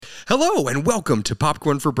Hello and welcome to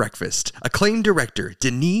Popcorn for Breakfast. Acclaimed director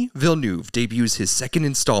Denis Villeneuve debuts his second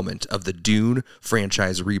installment of the Dune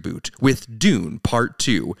franchise reboot with Dune Part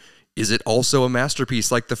 2. Is it also a masterpiece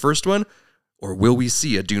like the first one? Or will we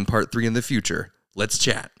see a Dune Part 3 in the future? Let's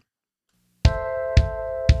chat.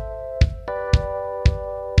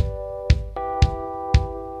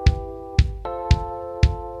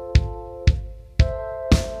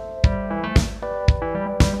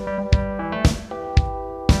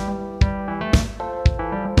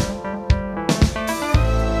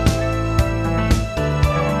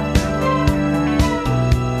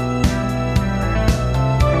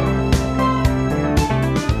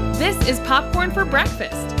 Is Popcorn for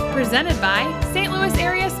Breakfast, presented by St. Louis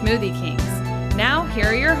Area Smoothie Kings. Now, here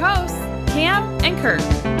are your hosts, Cam and Kirk.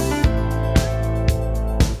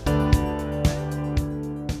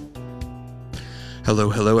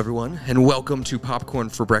 Hello everyone, and welcome to Popcorn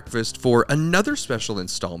for Breakfast for another special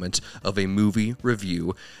installment of a movie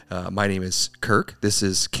review. My name is Kirk, this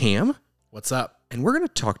is Cam. What's up? And we're going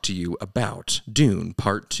to talk to you about Dune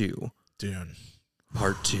Part 2. Dune.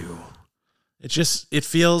 Part 2. It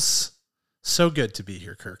feels so good to be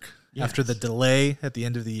here, Kirk. Yes. After the delay at the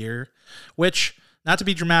end of the year, which, not to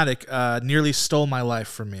be dramatic, nearly stole my life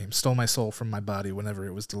from me, stole my soul from my body whenever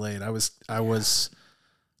it was delayed. I was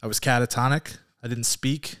catatonic. I didn't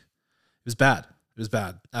speak. It was bad.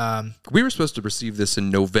 We were supposed to receive this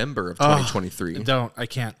in November of 2023. I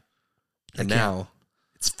can't. And now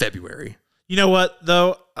it's February. You know what,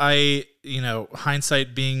 though?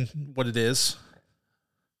 Hindsight being what it is,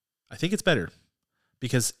 I think it's better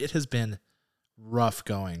because it has been rough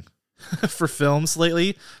going for films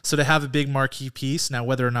lately. So to have a big marquee piece, now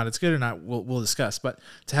whether or not it's good or not, we'll discuss, but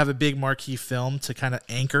to have a big marquee film to kind of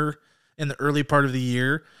anchor in the early part of the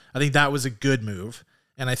year, I think that was a good move.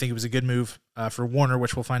 And I think it was a good move for Warner,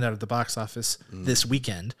 which we'll find out at the box office this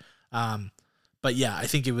weekend. But yeah, I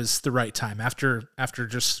think it was the right time after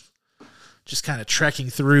just kind of trekking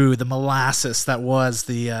through the molasses that was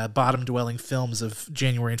the bottom-dwelling films of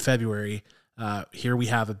January and February. Here we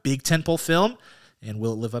have a big tentpole film, and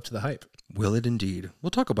will it live up to the hype? Will it indeed?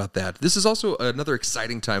 We'll talk about that. This is also another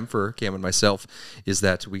exciting time for Cam and myself, is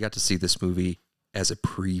that we got to see this movie as a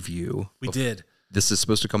preview. We did. This is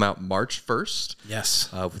supposed to come out March 1st. Yes.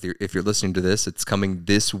 If you're listening to this, it's coming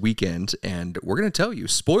this weekend, and we're going to tell you,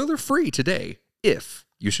 spoiler-free today, if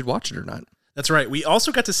you should watch it or not. That's right. We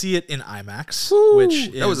also got to see it in IMAX,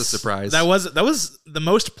 that was a surprise. That was the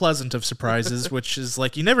most pleasant of surprises, which is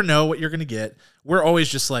like you never know what you're going to get. We're always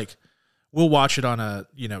just like, we'll watch it on a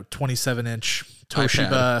 27-inch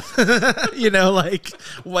Toshiba,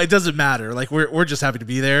 it doesn't matter. Like we're just happy to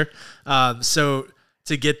be there. So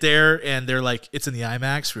to get there and they're like, it's in the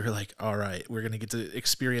IMAX, we were like, all right, we're going to get to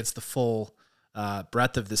experience the full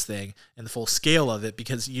breadth of this thing and the full scale of it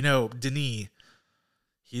because Denis.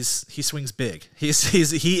 He swings big. He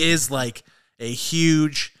is like a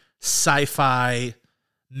huge sci-fi,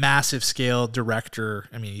 massive scale director.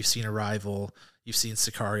 I mean, you've seen Arrival, you've seen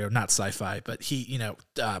Sicario, not sci-fi, but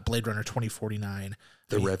Blade Runner 2049.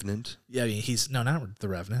 Revenant. Yeah, I mean, not The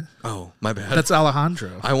Revenant. Oh, my bad. That's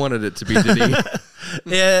Alejandro. I wanted it to be Denis.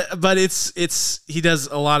 Yeah, but he does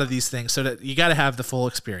a lot of these things, so that you got to have the full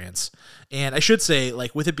experience. And I should say,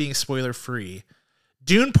 like, with it being spoiler free,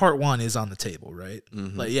 Dune Part 1 is on the table, right?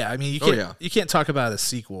 Mm-hmm. Like, yeah, I mean, you can't talk about a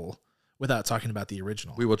sequel without talking about the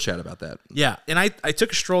original. We will chat about that. Yeah, and I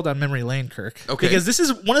took a stroll down memory lane, Kirk. Okay. Because this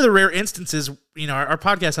is one of the rare instances, our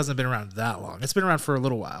podcast hasn't been around that long. It's been around for a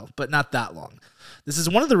little while, but not that long. This is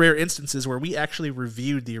one of the rare instances where we actually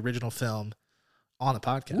reviewed the original film on the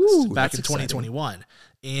podcast back in 2021. Exciting.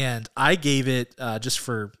 And I gave it, just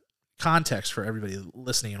for context for everybody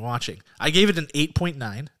listening and watching, I gave it an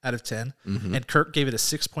 8.9 out of 10, and Kirk gave it a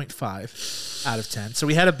 6.5 out of 10. So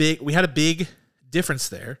we had a big difference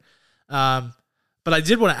there. But I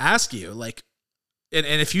did want to ask you, like, and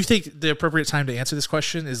if you think the appropriate time to answer this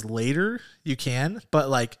question is later, you can. But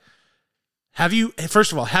like, have you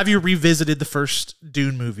revisited the first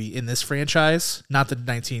Dune movie in this franchise, not the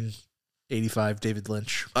 1985 David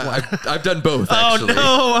Lynch one? I've done both, actually.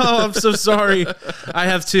 I'm so sorry. I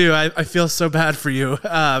have too. I feel so bad for you.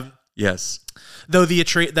 Yes. Though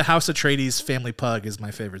the House Atreides family pug is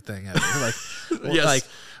my favorite thing ever. Like, yes. Like,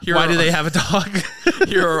 why do they have a dog?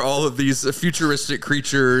 Here are all of these futuristic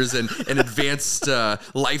creatures and advanced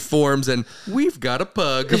life forms, and we've got a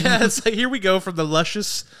pug. Yeah, it's like, here we go from the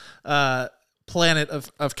luscious planet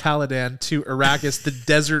of Caladan to Arrakis, the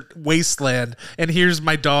desert wasteland, and here's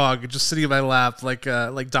my dog just sitting in my lap like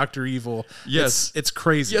Dr. Evil. Yes. It's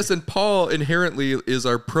crazy. Yes, and Paul inherently is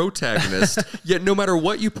our protagonist. Yet no matter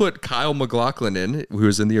what you put Kyle MacLachlan in, who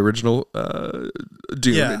was in the original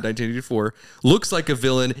Dune in 1984, looks like a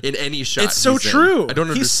villain in any shot. It's so true. I don't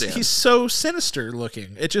understand. He's so sinister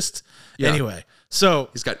looking. It just anyway. So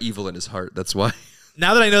he's got evil in his heart. That's why.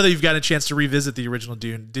 Now that I know that you've got a chance to revisit the original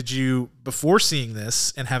Dune, did you, before seeing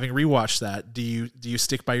this and having rewatched that, do you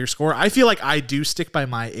stick by your score? I feel like I do stick by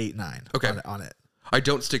my 8.9 on it. I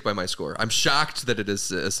don't stick by my score. I'm shocked that it is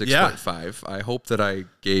a 6.5. I hope that I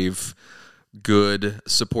gave good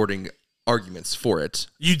supporting arguments for it.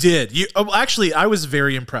 You did. Actually, I was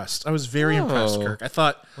very impressed. Impressed, Kirk. I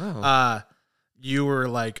thought you were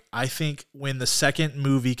like, I think when the second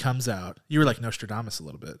movie comes out, you were like Nostradamus a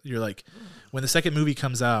little bit. You're like, when the second movie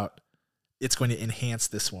comes out, it's going to enhance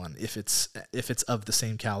this one if it's of the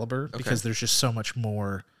same caliber, because there's just so much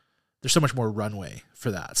more. There's so much more runway for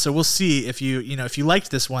that. So we'll see if if you liked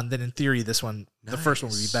this one, then in theory this one, the first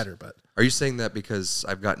one would be better. But are you saying that because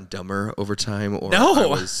I've gotten dumber over time, or no?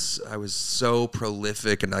 I was so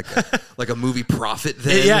prolific and like a movie prophet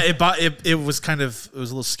then? It was a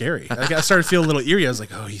little scary. I started to feel a little eerie. I was like,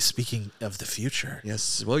 oh, he's speaking of the future.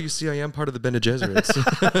 Yes. Well, you see, I am part of the Bene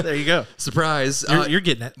Gesserits. There you go. Surprise. You're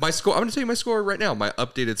getting it. My score. I'm going to tell you my score right now. My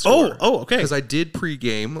updated score. Oh, okay. Because I did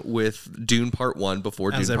pregame with Dune Part 1 before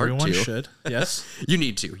Dune Part 2. As everyone should. Yes. You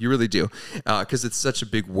need to. You really do. Because it's such a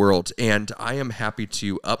big world. And I am happy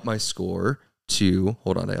to up my score to...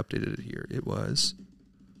 Hold on, I updated it here. It was...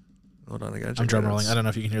 Hold on, I got to check. I'm drum rolling. I don't know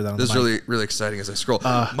if you can hear that on this the mic. is really, really exciting as I scroll.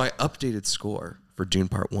 My updated score for Dune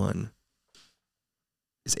Part 1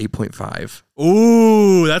 is 8.5.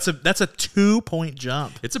 Ooh, that's a 2-point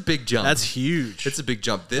jump. It's a big jump. That's huge. It's a big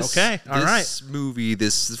jump. This movie,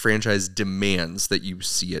 this franchise demands that you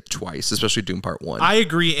see it twice, especially Dune Part 1. I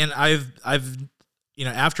agree, and I've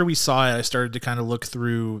after we saw it, I started to kind of look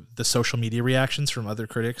through the social media reactions from other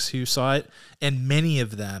critics who saw it, and many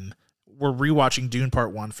of them were rewatching Dune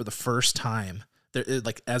Part 1 for the first time.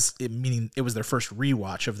 Meaning it was their first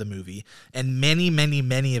rewatch of the movie, and many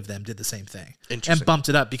of them did the same thing and bumped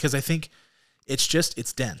it up, because I think it's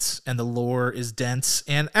dense and the lore is dense.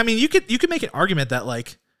 And I mean, you could make an argument that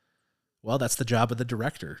that's the job of the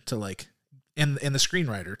director to and the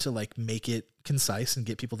screenwriter to make it concise and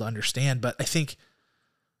get people to understand. But I think,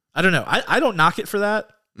 I don't know, I don't knock it for that,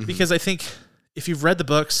 because I think if you've read the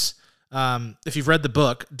books, if you've read the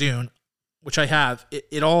book Dune, which I have,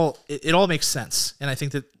 it all makes sense. And I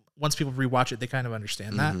think that once people rewatch it, they kind of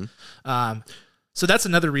understand that. So that's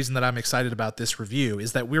another reason that I'm excited about this review,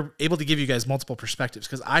 is that we're able to give you guys multiple perspectives,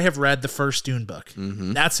 because I have read the first Dune book.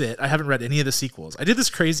 That's it. I haven't read any of the sequels. I did this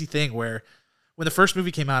crazy thing where when the first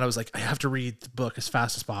movie came out, I was like, I have to read the book as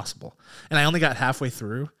fast as possible. And I only got halfway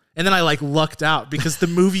through. And then I lucked out, because the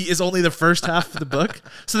movie is only the first half of the book.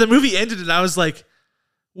 So the movie ended and I was like,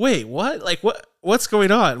 wait, what? What's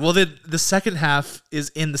going on? Well, then the second half is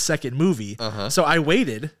in the second movie. So I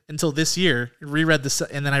waited until this year, reread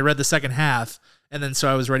and then I read the second half, and then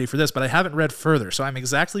so I was ready for this. But I haven't read further, so I'm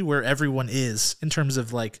exactly where everyone is in terms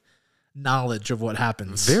of knowledge of what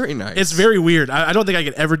happens. Very nice. It's very weird. I don't think I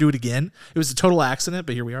could ever do it again. It was a total accident,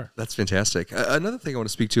 but here we are. That's fantastic. Another thing I want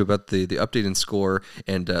to speak to about the update and score,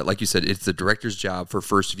 and like you said, it's the director's job for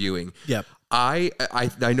first viewing. Yep. I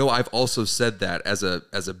know I've also said that as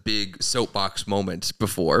a big soapbox moment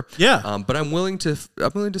before. Yeah. But I'm willing to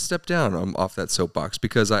step down off that soapbox,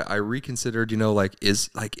 because I reconsidered, is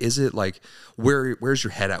it where's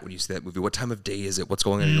your head at when you see that movie? What time of day is it? What's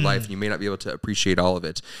going on in your life? And you may not be able to appreciate all of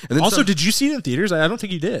it. And then also, did you see it in theaters? I don't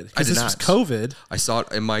think you did. I did this not. Was COVID. I saw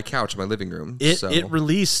it in my couch in my living room. It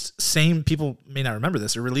released people may not remember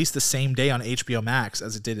this. It released the same day on HBO Max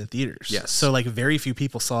as it did in theaters. Yes. So very few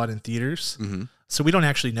people saw it in theaters. So we don't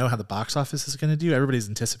actually know how the box office is going to do. Everybody's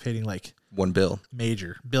anticipating $1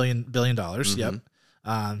 billion. Yep.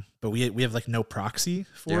 But we have no proxy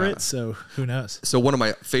for it, so who knows? So one of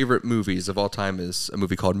my favorite movies of all time is a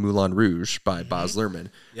movie called Moulin Rouge by Baz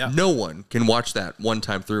Luhrmann. Yeah. No one can watch that one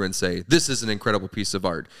time through and say, this is an incredible piece of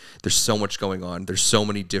art. There's so much going on. There's so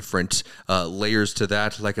many different layers to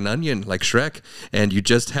that, like an onion, like Shrek, and you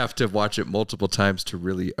just have to watch it multiple times to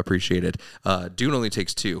really appreciate it. Dune only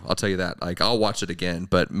takes 2, I'll tell you that. I'll watch it again,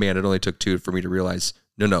 but man, it only took 2 for me to realize,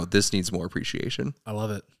 no, this needs more appreciation. I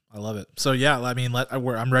love it. So yeah, I mean,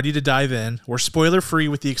 I'm ready to dive in. We're spoiler free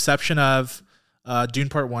with the exception of Dune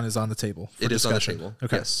Part 1 is on the table. It is discussion. on the table.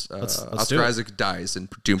 Okay. Yes. Let's Oscar Isaac dies in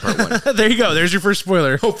Dune Part 1. There you go. There's your first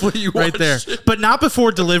spoiler. Hopefully you right there. it. But not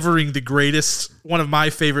before delivering the greatest, one of my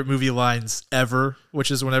favorite movie lines ever,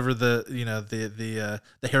 which is whenever the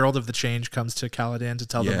Herald of the Change comes to Caladan to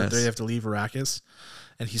tell them that they have to leave Arrakis,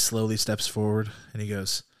 and he slowly steps forward and he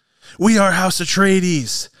goes, "We are House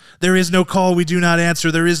Atreides. There is no call we do not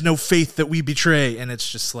answer. There is no faith that we betray." And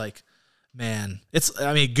it's just like, man,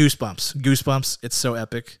 goosebumps. It's so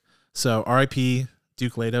epic. So R.I.P.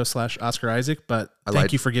 Duke Leto / Oscar Isaac, but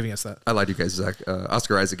thank you for giving us that. I lied to you guys, Zach.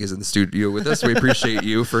 Oscar Isaac is in the studio with us. We appreciate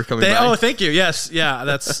you for coming by. Oh, thank you. Yes. Yeah,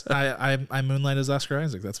 that's I moonlight as Oscar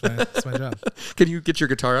Isaac. That's my job. Can you get your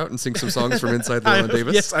guitar out and sing some songs from Inside Llewellyn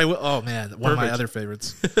Davis? Yes, I will. Oh, man. One of my other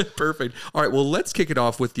favorites. Perfect. All right, well, let's kick it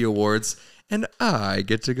off with the awards, and I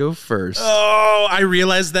get to go first. Oh, I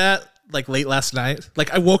realized that like late last night.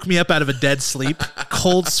 Like I woke me up out of a dead sleep,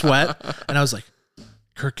 cold sweat, and I was like,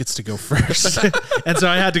 Kirk gets to go first. And so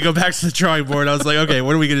I had to go back to the drawing board. I was like, okay,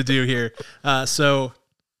 what are we going to do here? So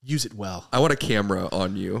use it well. I want a camera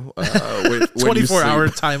on you. 24-hour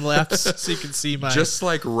time lapse so you can see my... Just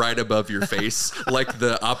like right above your face, like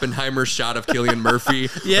the Oppenheimer shot of Cillian Murphy.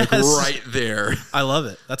 Yes. Like right there. I love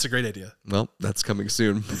it. That's a great idea. Well, that's coming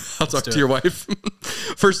soon. I'll talk to your wife.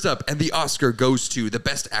 First up, and the Oscar goes to the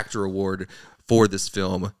Best Actor Award for this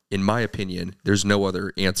film. In my opinion, there's no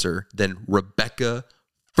other answer than Rebecca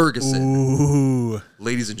Ferguson. Ooh.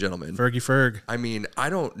 Ladies and gentlemen. Fergie Ferg. I mean, I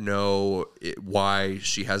don't know why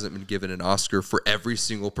she hasn't been given an Oscar for every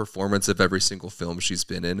single performance of every single film she's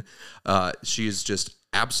been in. She is just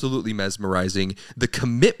absolutely mesmerizing. The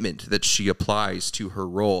commitment that she applies to her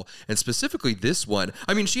role, and specifically this one.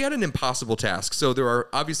 I mean, she had an impossible task. So there are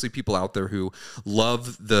obviously people out there who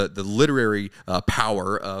love the literary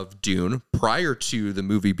power of Dune prior to the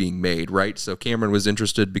movie being made, right? So Cameron was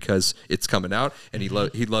interested because it's coming out, and he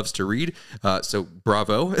loves to read. So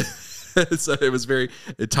bravo. So it was very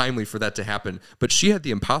timely for that to happen. But she had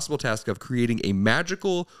the impossible task of creating a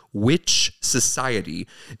magical witch society.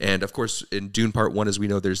 And of course, in Dune Part 1, as we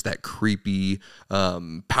know, there's that creepy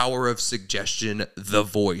power of suggestion, the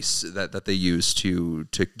voice that they use to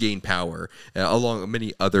gain power, along with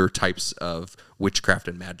many other types of witchcraft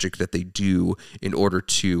and magic that they do in order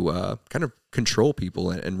to kind of control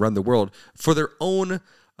people and run the world for their own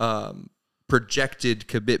projected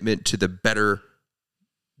commitment to the better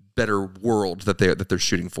world that they're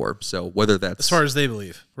shooting for. So whether that's as far as they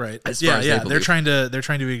believe, right? They're trying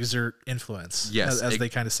to exert influence. Yes, as they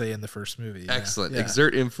kind of say in the first movie. Excellent. Yeah.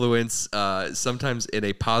 Exert influence, sometimes in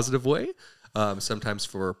a positive way, sometimes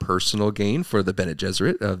for personal gain for the Bene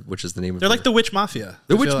Gesserit, which is the name of they're like the Witch Mafia.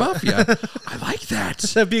 The Witch Mafia. I like that.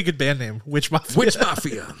 That'd be a good band name. Witch Mafia. Witch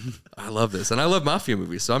Mafia. I love this. And I love mafia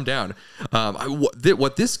movies, so I'm down.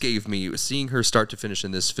 What this gave me, seeing her start to finish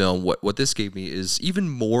in this film, what this gave me is even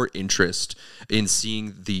more interest in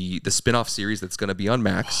seeing the spin-off series that's going to be on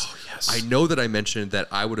Max. Oh, yes. I know that I mentioned that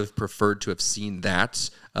I would have preferred to have seen that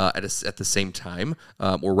at the same time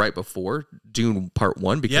or right before Dune Part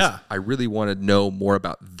 1 because I really want to know more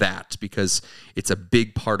about that because it's a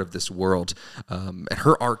big part of this world. And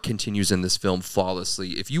her arc continues in this film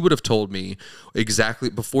flawlessly. If you would have told me exactly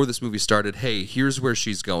before this movie started, hey, here's where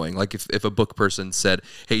she's going. Like if a book person said,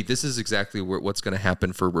 hey, this is exactly what's going to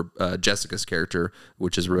happen for Jessica's character,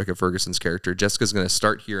 which is Rebecca Ferguson's character. Jessica's going to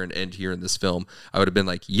start here and end here in this film. I would have been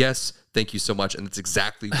like, yes, thank you so much. And that's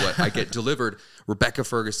exactly what I get delivered. Rebecca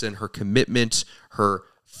Ferguson, her commitment, her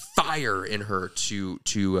fire in her to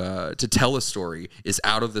tell a story is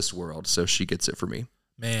out of this world. So she gets it for me.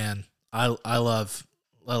 Man, I love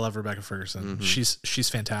Rebecca Ferguson. Mm-hmm. She's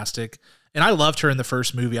fantastic. And I loved her in the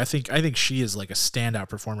first movie. I think she is like a standout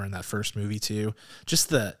performer in that first movie too.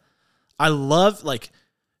 I love like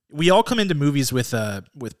we all come into movies with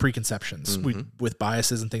preconceptions, with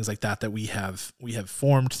biases and things like that we have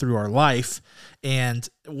formed through our life. And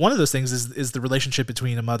one of those things is the relationship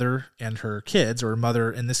between a mother and her kids, or a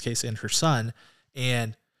mother in this case and her son.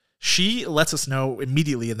 And she lets us know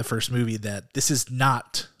immediately in the first movie that this is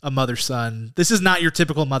not a mother-son. This is not your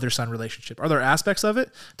typical mother-son relationship. Are there aspects of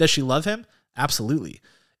it? Does she love him? Absolutely.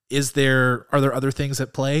 Are there other things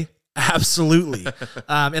at play? Absolutely.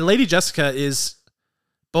 And Lady Jessica is,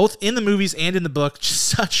 both in the movies and in the book, just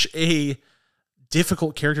such a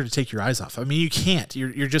difficult character to take your eyes off. I mean, you can't.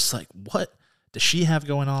 You're just like, what does she have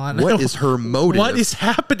going on? What is her motive? What is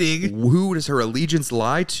happening? Who does her allegiance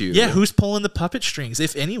lie to? Yeah, who's pulling the puppet strings,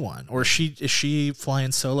 if anyone? Or is she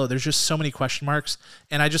flying solo? There's just so many question marks,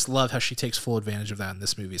 and I just love how she takes full advantage of that in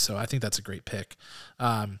this movie. So I think that's a great pick.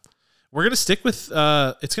 we're going to stick with,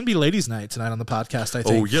 it's going to be ladies' night tonight on the podcast, I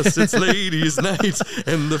think. Oh, yes, it's ladies' night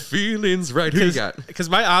and the feeling's right. Who you got? Because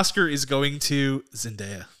my Oscar is going to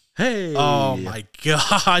Zendaya. Hey. Oh, my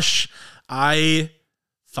gosh. I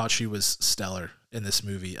thought she was stellar in this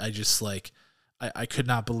movie. I just, like, I could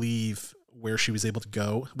not believe where she was able to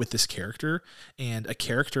go with this character, and a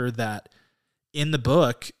character that in the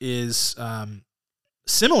book is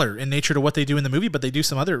similar in nature to what they do in the movie, but they do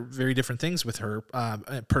some other very different things with her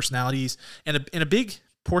personalities. And a big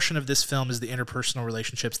portion of this film is the interpersonal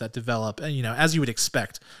relationships that develop, and you know, as you would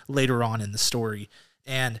expect later on in the story.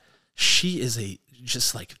 And she is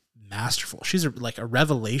just like masterful. She's like a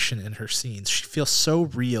revelation in her scenes. She feels so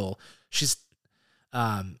real. She's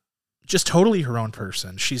just totally her own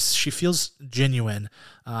person. She feels genuine.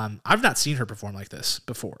 I've not seen her perform like this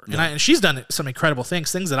before, and she's done some incredible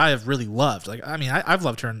things that I have really loved. Like, I mean, I've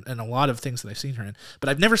loved her in a lot of things that I've seen her in, but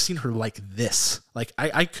I've never seen her like this. Like,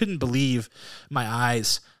 I couldn't believe my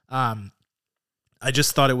eyes. I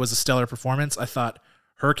just thought it was a stellar performance. I thought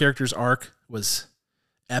her character's arc was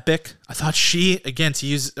epic. I thought she, again, to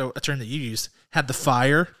use a term that you used, had the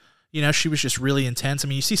fire. You know, she was just really intense. I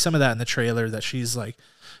mean, you see some of that in the trailer, that she's like,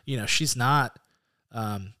 you know, she's not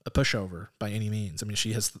a pushover by any means. I mean,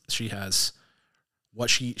 she has what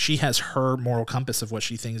she has her moral compass of what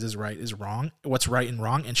she thinks is right is wrong, what's right and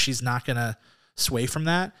wrong, and she's not gonna sway from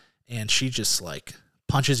that. And she just like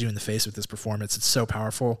punches you in the face with this performance. It's so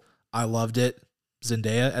powerful. I loved it.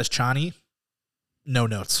 Zendaya as Chani, no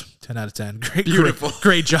notes. 10 out of 10. Beautiful.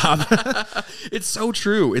 Great job. It's so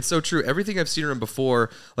true. It's so true. Everything I've seen her in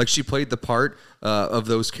before, like, she played the part of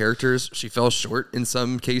those characters. She fell short in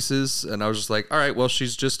some cases, and I was just like, all right, well,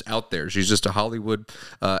 she's just out there. She's just a Hollywood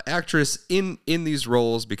actress in these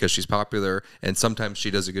roles because she's popular, and sometimes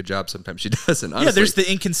she does a good job, sometimes she doesn't. Honestly. Yeah, there's the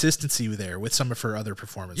inconsistency there with some of her other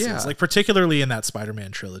performances. Yeah. Like, particularly in that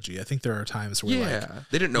Spider-Man trilogy. I think there are times where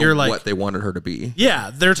they didn't know what they wanted her to be.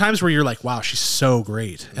 Yeah, there are times where you're like, wow, she's so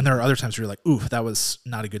great. And there are other times where you're like, ooh, that was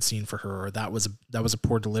not a good scene for her, or that was a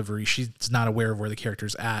poor delivery. She's not aware of where the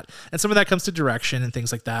character's at. And some of that comes to direction and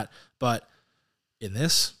things like that. But in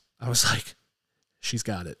this, I was like, she's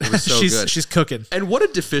got it. It was so good. She's cooking. And what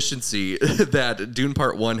a deficiency that Dune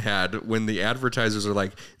Part 1 had when the advertisers are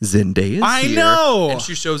like, Zendaya's I here. know. And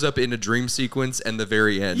she shows up in a dream sequence and the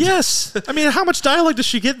very end. Yes. I mean, how much dialogue does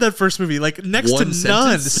she get in that first movie? Like, next to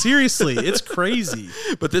none. Seriously. It's crazy.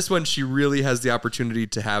 But this one, she really has the opportunity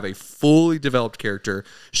to have a fully developed character.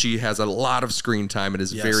 She has a lot of screen time and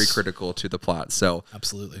is very critical to the plot. So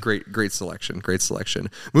absolutely. Great selection. Great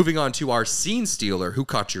selection. Moving on to our scene stealer. Who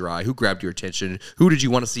caught your eye? Who grabbed your attention? Who did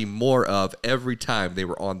you want to see more of every time they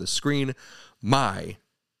were on the screen? My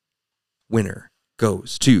winner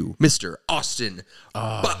goes to Mr. Austin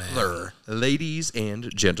Butler. Man. Ladies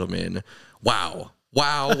and gentlemen, wow.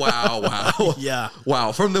 Yeah.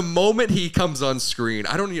 Wow. From the moment he comes on screen,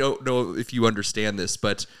 I don't know if you understand this,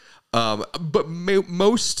 but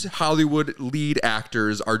most Hollywood lead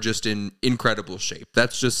actors are just in incredible shape.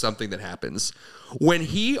 That's just something that happens. When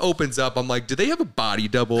he opens up, I'm like, do they have a body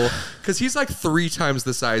double? Because he's like 3 times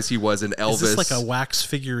the size he was in Elvis. Is this like a wax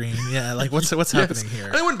figurine? Yeah, like what's happening here?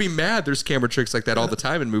 And I wouldn't be mad. There's camera tricks like that all the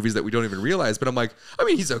time in movies that we don't even realize. But I'm like, I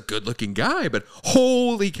mean, he's a good looking guy, but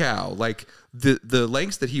holy cow. Like the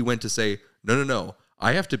lengths that he went to say, no.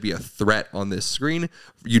 I have to be a threat on this screen.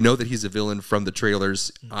 You know that he's a villain from the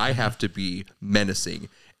trailers. I have to be menacing.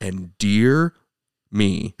 And dear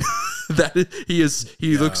me,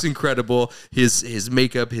 he looks incredible. His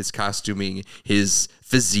makeup, his costuming, his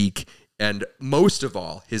physique, and most of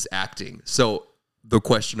all, his acting. So the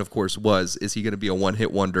question, of course, is he going to be a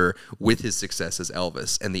one-hit wonder with his success as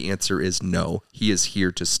Elvis? And the answer is no. He is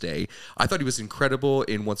here to stay. I thought he was incredible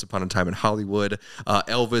in Once Upon a Time in Hollywood.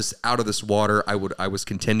 Elvis, Out of This Water. I was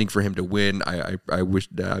contending for him to win. I wish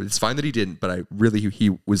it's fine that he didn't, but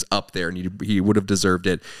he was up there and he would have deserved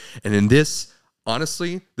it. And in this,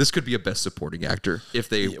 honestly, this could be a Best Supporting Actor if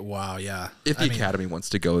the Academy wants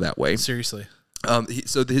to go that way. Seriously.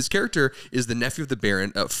 So his character is the nephew of the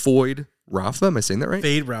Baron, Foyd Rotha. Am I saying that right?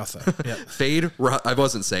 Fade Rotha. Yeah. Fade Rotha. I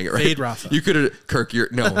wasn't saying it right. Fade Rotha. You could have, Kirk,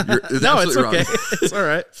 it's no, it's absolutely okay. wrong. It's all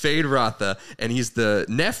right. Fade Rotha. And he's the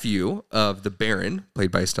nephew of the Baron,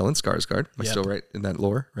 played by Stellan Skarsgård. Am I still right in that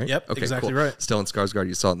lore, right? Yep, okay, exactly cool. right. Stellan Skarsgård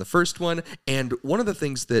you saw in the first one. And one of the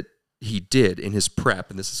things that he did in his prep,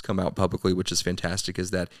 and this has come out publicly, which is fantastic,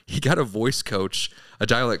 is that he got a voice coach, a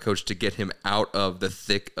dialect coach, to get him out of the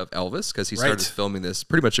thick of Elvis, because he started filming this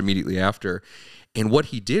pretty much immediately after. And what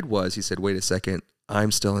he did was he said, wait a second, I'm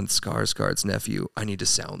Stellan Skarsgård's nephew. I need to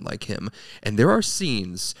sound like him. And there are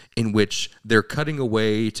scenes in which they're cutting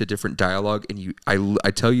away to different dialogue, and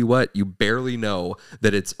I tell you what, you barely know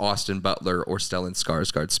that it's Austin Butler or Stellan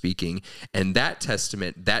Skarsgård speaking. And that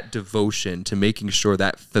testament, that devotion to making sure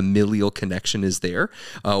that familial connection is there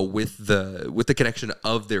with the connection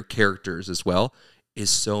of their characters as well is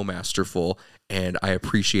so masterful, and I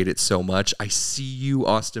appreciate it so much. I see you,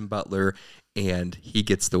 Austin Butler, and he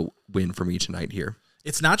gets the win for me tonight here.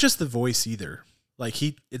 It's not just the voice either. Like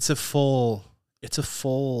it's a full. It's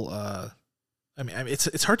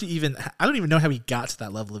hard to even. I don't even know how he got to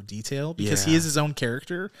that level of detail because he is his own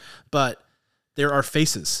character, but there are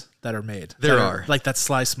faces that are made. There are like that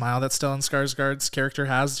sly smile that Stellan Skarsgård's character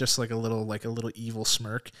has, just like a little evil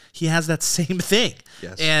smirk. He has that same thing.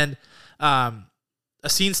 Yes, and a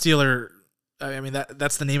scene stealer. I mean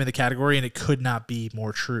that's the name of the category, and it could not be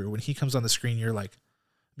more true. When he comes on the screen, you're like,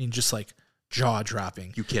 just like jaw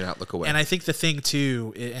dropping. You cannot look away. And I think the thing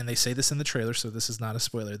too, and they say this in the trailer, so this is not a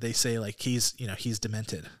spoiler. They say like he's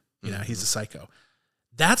demented. He's a psycho.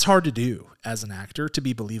 That's hard to do as an actor to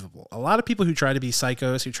be believable. A lot of people who try to be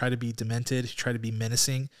psychos, who try to be demented, who try to be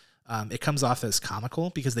menacing, it comes off as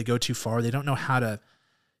comical because they go too far. They don't know how to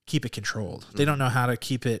keep it controlled. They don't know how to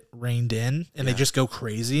keep it reined in, and they just go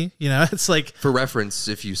crazy. It's like, for reference,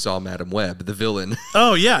 if you saw Madam Web, the villain.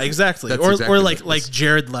 Oh yeah, exactly. Exactly or like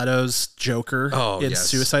Jared Leto's Joker in yes.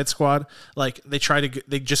 Suicide Squad. Like they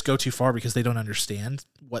just go too far because they don't understand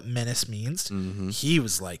what menace means. Mm-hmm. He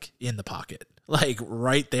was like in the pocket, like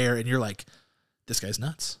right there, and you're like, this guy's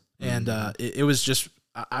nuts. Mm-hmm. And it was just,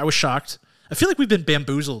 I was shocked. I feel like we've been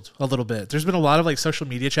bamboozled a little bit. There's been a lot of like social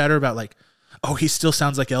media chatter about like, oh, he still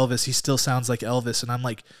sounds like Elvis. He still sounds like Elvis. And I'm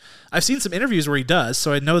like, I've seen some interviews where he does.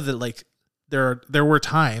 So I know that like there were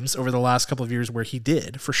times over the last couple of years where he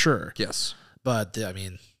did for sure. Yes. But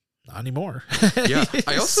not anymore. Yeah.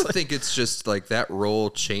 I also think it's just like that role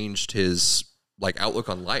changed his like outlook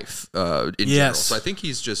on life in general. So I think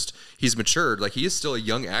he's matured. Like he is still a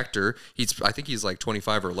young actor. I think he's like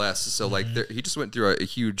 25 or less. So like he just went through a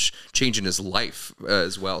huge change in his life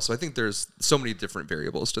as well. So I think there's so many different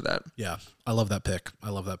variables to that. Yeah. I love that pick.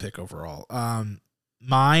 Overall.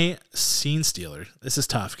 My scene stealer, this is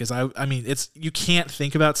tough because you can't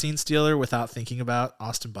think about scene stealer without thinking about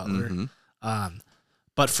Austin Butler. Mm-hmm.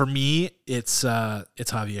 But for me, it's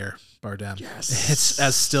Javier Bardem. Yes. It's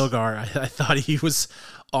as Stilgar. I thought he was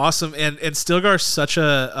awesome, and Stilgar's such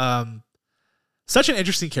an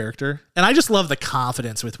interesting character, and I just love the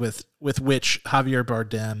confidence with which Javier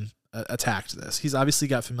Bardem attacked this. He's obviously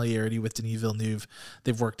got familiarity with Denis Villeneuve.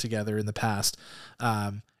 They've worked together in the past,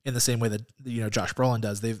 in the same way that Josh Brolin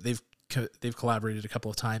does. They've collaborated a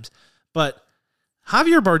couple of times, but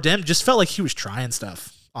Javier Bardem just felt like he was trying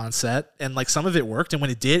stuff on set, and like some of it worked, and when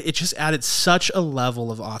it did, it just added such a level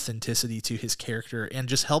of authenticity to his character and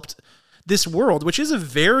just helped this world, which is a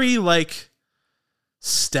very like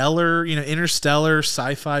stellar, interstellar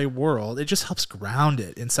sci-fi world. It just helps ground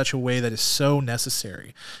it in such a way that is so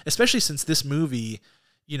necessary, especially since this movie,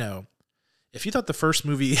 if you thought the first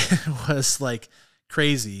movie was like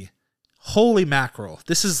crazy, holy mackerel,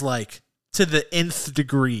 this is like to the nth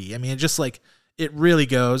degree. It just like it really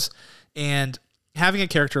goes. And having a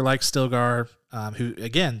character like Stilgar, who,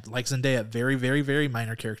 again, like Zendaya, very, very, very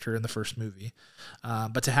minor character in the first movie.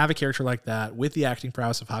 But to have a character like that with the acting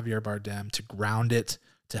prowess of Javier Bardem to ground it,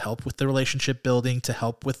 to help with the relationship building, to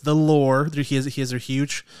help with the lore. He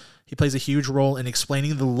plays a huge role in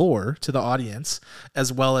explaining the lore to the audience,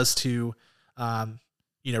 as well as to,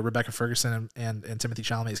 Rebecca Ferguson and Timothée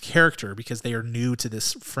Chalamet's character, because they are new to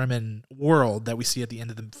this Fremen world that we see at the end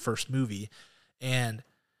of the first movie. And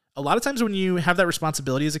a lot of times when you have that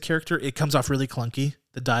responsibility as a character, it comes off really clunky.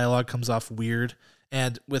 The dialogue comes off weird.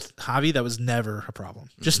 And with Javi, that was never a problem.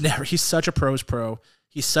 Just never. He's such a pro's pro.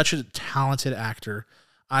 He's such a talented actor.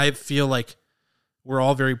 I feel like we're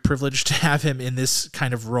all very privileged to have him in this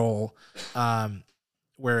kind of role.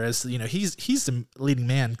 Whereas, he's the leading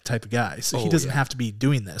man type of guy. So he doesn't have to be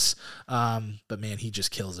doing this. But man, he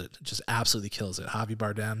just kills it. Just absolutely kills it. Javi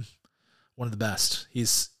Bardem, one of the best.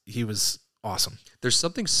 He was awesome. There's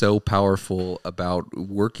something so powerful about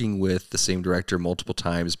working with the same director multiple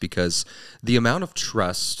times, because the amount of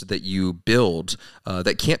trust that you build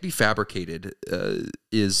that can't be fabricated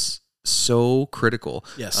is so critical.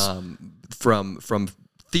 Yes. From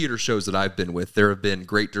theater shows that I've been with, there have been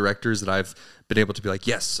great directors that I've been able to be like,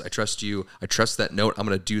 yes, I trust you. I trust that note. I'm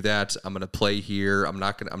going to do that. I'm going to play here. I'm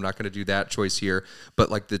not going to do that choice here. But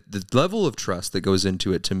like the level of trust that goes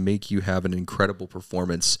into it to make you have an incredible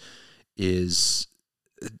performance is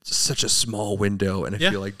such a small window, and I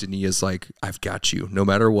feel like Denis is like, I've got you no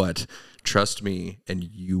matter what. Trust me, and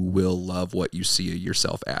you will love what you see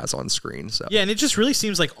yourself as on screen. So yeah, and it just really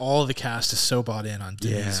seems like all of the cast is so bought in on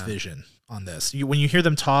Denis' vision on this. When you hear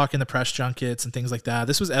them talk in the press junkets and things like that,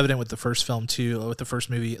 this was evident with the first film too, with the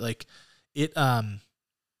first movie. Like it,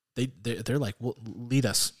 they're like, well, lead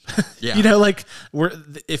us. Yeah, you know, like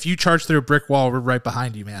if you charge through a brick wall, we're right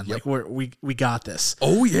behind you, man. Like we got this.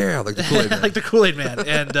 Oh yeah, like the Kool-Aid Man. Like the Kool-Aid Man.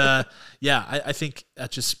 And I think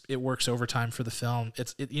that it works overtime for the film.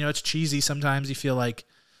 It's cheesy. Sometimes you feel like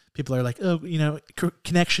people are like, oh,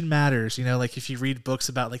 connection matters. Like if you read books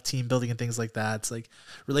about like team building and things like that, it's like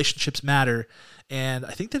relationships matter. And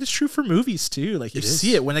I think that it's true for movies too. Like you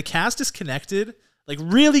see it when a cast is connected, like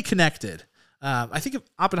really connected. I think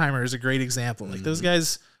Oppenheimer is a great example. Like those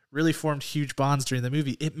guys really formed huge bonds during the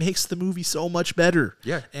movie. It makes the movie so much better.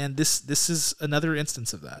 Yeah. And this is another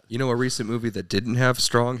instance of that. A recent movie that didn't have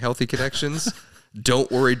strong, healthy connections?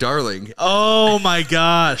 Don't Worry, Darling. Oh my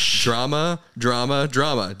gosh. Drama.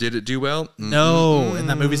 Did it do well? No. And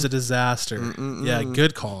that movie's a disaster. Yeah,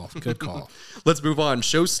 good call. Let's move on.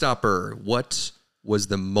 Showstopper. What was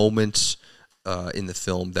the moment in the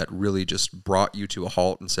film that really just brought you to a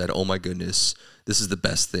halt and said, oh my goodness, this is the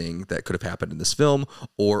best thing that could have happened in this film,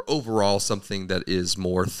 or overall something that is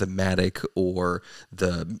more thematic, or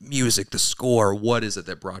the music, the score? What is it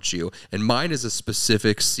that brought you? And mine is a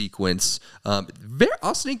specific sequence.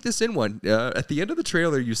 I'll sneak this in one. At the end of the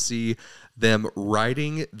trailer, you see them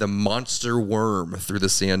riding the monster worm through the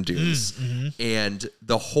sand dunes. And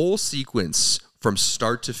the whole sequence from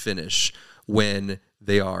start to finish, when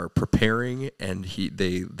they are preparing, and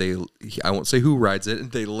I won't say who rides it,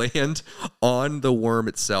 and they land on the worm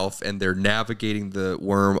itself, and they're navigating the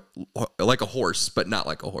worm like a horse, but not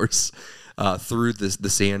like a horse, through the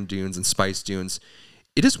sand dunes and spice dunes.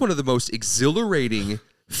 It is one of the most exhilarating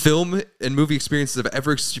film and movie experiences I've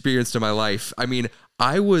ever experienced in my life. I mean,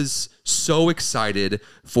 I was so excited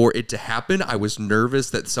for it to happen. I was nervous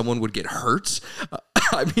that someone would get hurt.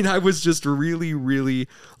 I was just really, really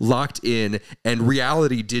locked in, and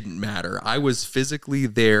reality didn't matter. I was physically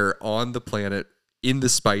there on the planet in the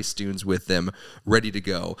spice dunes with them, ready to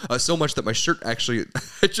go. So much that my shirt actually,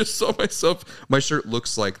 I just saw myself, my shirt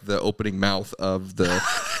looks like the opening mouth of the,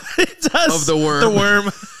 it does. Of the worm. The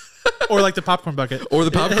worm. Or like the popcorn bucket. Or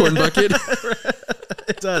the popcorn bucket.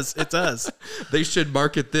 It does. They should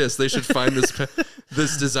market this. They should find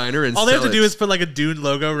this designer and all sell they have to do is put like a Dune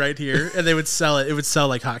logo right here, and they would sell it. It would sell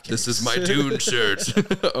like hotcakes. This is my Dune shirt.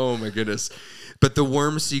 Oh my goodness. But the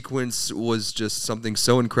worm sequence was just something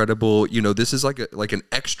so incredible. This is like an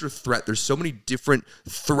extra threat. There's so many different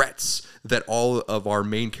threats that all of our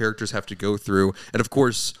main characters have to go through. And of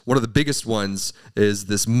course, one of the biggest ones is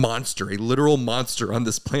this monster, a literal monster on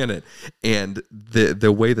this planet. And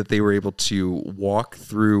the way that they were able to walk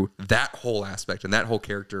through that whole aspect and that whole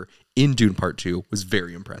character in Dune Part 2 was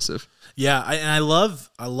very impressive. Yeah, I love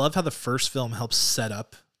how the first film helps set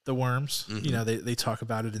up the worms. They talk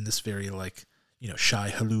about it in this very like, Shai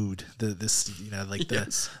Hulud,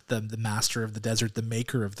 the master of the desert, the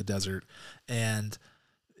maker of the desert. And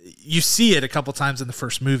you see it a couple times in the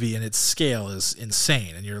first movie, and its scale is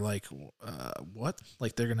insane. And you're like, what?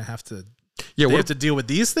 Like they're going to have to... Yeah, they have to deal with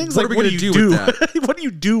these things? What are we going to do with that? What do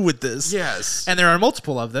you do with this? Yes. And there are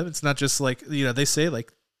multiple of them. It's not just like, they say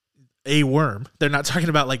like a worm. They're not talking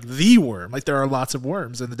about like the worm. Like there are lots of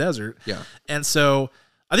worms in the desert. Yeah. And so...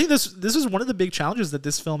 I think this is one of the big challenges that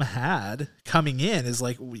this film had coming in, is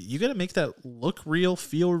like, you got to make that look real,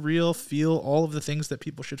 feel all of the things that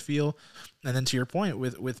people should feel. And then to your point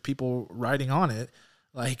with people riding on it,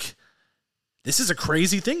 like this is a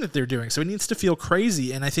crazy thing that they're doing. So it needs to feel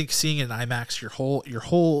crazy. And I think seeing it in IMAX, your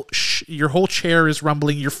whole chair is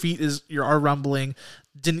rumbling. Your feet are rumbling.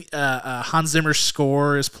 Hans Zimmer's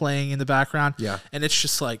score is playing in the background. Yeah. And it's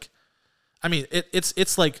just like,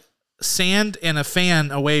 it's like sand and a fan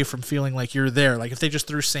away from feeling like you're there. Like if they just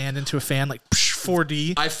threw sand into a fan, like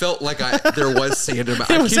 4D. I felt like there was sand in my...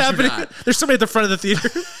 It was happening. There's somebody at the front of the theater,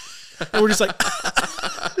 and we're just like,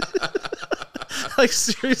 like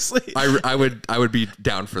seriously. I would be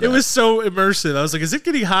down for that. It was so immersive. I was like, is it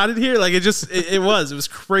getting hot in here? Like it was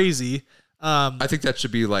crazy. I think that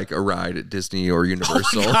should be like a ride at Disney or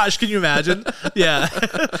Universal. Oh my gosh, can you imagine? Yeah.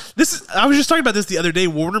 I was just talking about this the other day.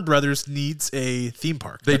 Warner Brothers needs a theme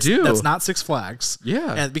park. They do. That's not Six Flags.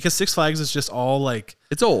 Yeah. And because Six Flags is just all like...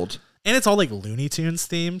 It's old. And it's all like Looney Tunes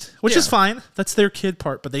themed, which is fine. That's their kid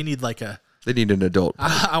part, but they need like a... They need an adult.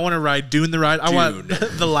 I want to ride Dune the ride. I want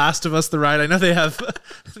The Last of Us the ride. I know they have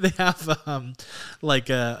like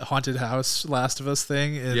a haunted house Last of Us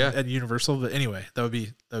thing at Universal, but anyway, that would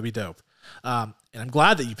be dope. And I'm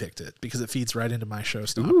glad that you picked it because it feeds right into my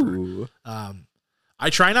showstopper. I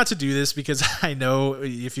try not to do this because I know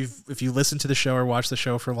if you listen to the show or watch the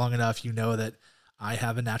show for long enough, you know that I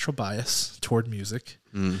have a natural bias toward music.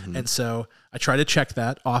 Mm-hmm. And so I try to check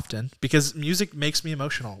that often because music makes me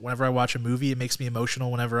emotional. Whenever I watch a movie, it makes me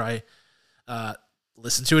emotional. Whenever I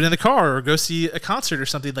listen to it in the car or go see a concert or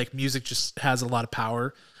something, like music just has a lot of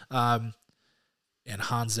power. And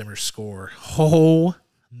Hans Zimmer's score. Oh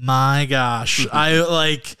my gosh.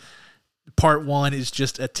 Part 1 is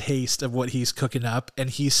just a taste of what he's cooking up. And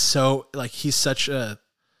he's one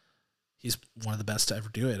of the best to ever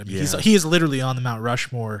do it. I mean, he is literally on the Mount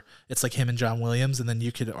Rushmore. It's like him and John Williams, and then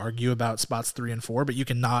you could argue about spots 3 and 4, but you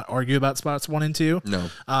cannot argue about spots 1 and 2. No.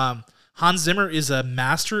 Hans Zimmer is a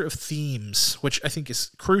master of themes, which I think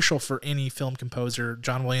is crucial for any film composer.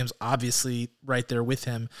 John Williams, obviously, right there with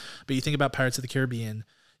him. But you think about Pirates of the Caribbean.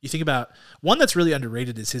 You think about one that's really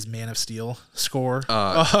underrated is his Man of Steel score,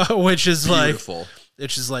 which is beautiful.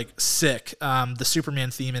 Which is sick. The Superman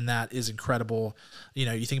theme in that is incredible. You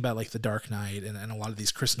know, you think about like The Dark Knight and a lot of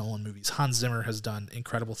these Chris Nolan movies. Hans Zimmer has done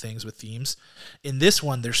incredible things with themes. In this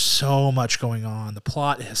one, there's so much going on. The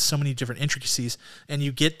plot has so many different intricacies, and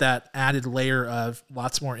you get that added layer of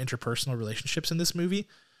lots more interpersonal relationships in this movie.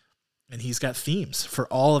 And he's got themes for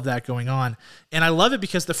all of that going on. And I love it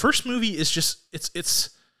because the first movie is just,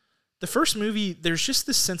 the first movie, there's just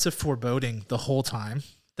this sense of foreboding the whole time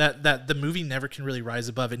that the movie never can really rise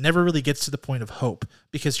above. It never really gets to the point of hope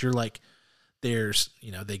because you're like, there's,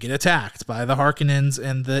 they get attacked by the Harkonnens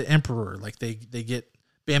and the Emperor. Like they get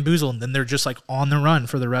bamboozled and then they're just like on the run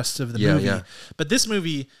for the rest of the movie. Yeah. But this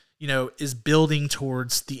movie, is building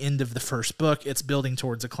towards the end of the first book. It's building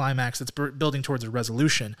towards a climax. It's building towards a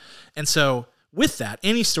resolution. And so with that,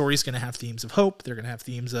 any story is going to have themes of hope. They're going to have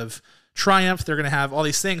themes of triumph. They're going to have all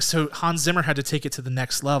these things. So Hans Zimmer had to take it to the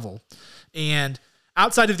next level. And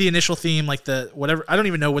outside of the initial theme, like the whatever, I don't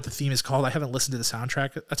even know what the theme is called. I haven't listened to the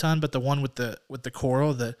soundtrack a ton, but the one with the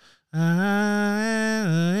choral,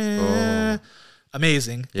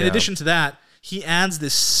 amazing. Yeah. In addition to that, he adds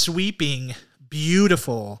this sweeping,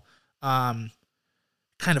 beautiful, kind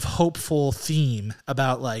of hopeful theme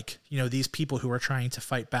about these people who are trying to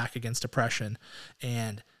fight back against oppression.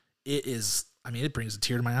 And it brings a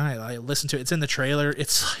tear to my eye. I listen to it. It's in the trailer.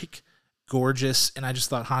 It's like gorgeous. And I just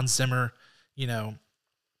thought Hans Zimmer, he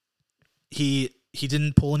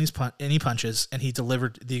didn't pull any punches, and he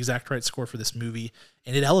delivered the exact right score for this movie,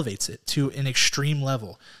 and it elevates it to an extreme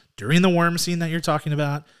level. During the worm scene that you're talking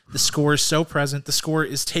about, the score is so present. The score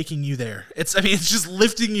is taking you there. It's just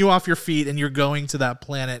lifting you off your feet, and you're going to that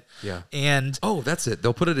planet. Yeah. And that's it.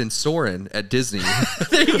 They'll put it in Soarin' at Disney.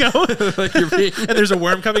 There you go. And there's a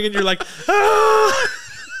worm coming, and you're like, ah!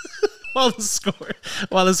 while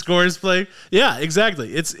the score is playing. Yeah,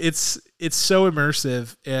 exactly. It's so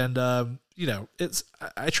immersive, and I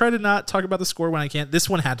try to not talk about the score when I can. This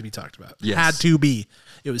one had to be talked about. Yes. Had to be.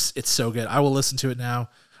 It's so good. I will listen to it now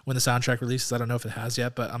when the soundtrack releases. I don't know if it has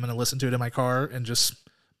yet, but I'm going to listen to it in my car and just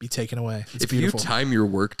be taken away. It's beautiful. You time your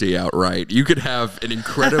workday out right, you could have an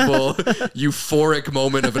incredible euphoric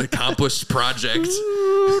moment of an accomplished project. Send.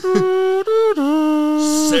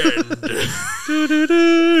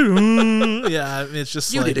 Yeah, it's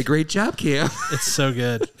just you did a great job, Cam. It's so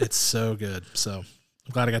good. It's so good. So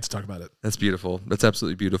I'm glad I got to talk about it. That's beautiful. That's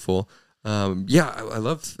absolutely beautiful. I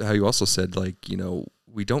love how you also said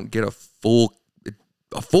we don't get a full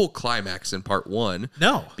climax in part 1.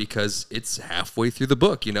 No. Because it's halfway through the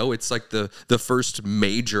book, it's like the first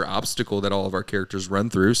major obstacle that all of our characters run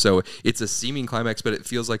through. So it's a seeming climax, but it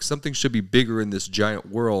feels like something should be bigger in this giant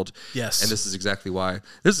world. Yes. And this is exactly why.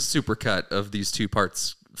 There's a super cut of these two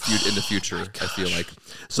parts in the future, I feel like.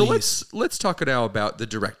 So let's talk now about the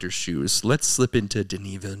director's shoes. Let's slip into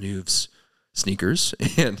Denis Villeneuve's sneakers.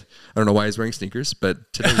 And I don't know why he's wearing sneakers,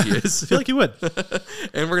 but today he is. I feel like he would.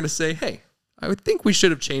 And we're going to say, hey, I would think we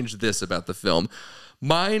should have changed this about the film.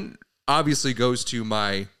 Mine obviously goes to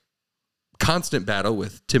my constant battle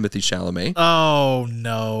with Timothée Chalamet. Oh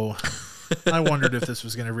no. I wondered if this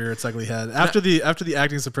was going to rear its ugly head. After the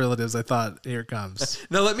acting superlatives, I thought, here it comes.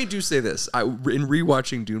 Now let me say this. In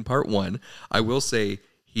rewatching Dune Part 1, I will say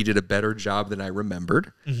he did a better job than I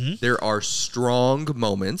remembered. Mm-hmm. There are strong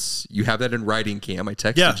moments. You have that in writing, Cam. I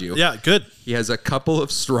texted you. Yeah, good. He has a couple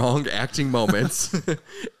of strong acting moments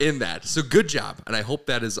in that. So good job. And I hope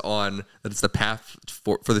that it's the path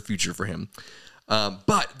for the future for him.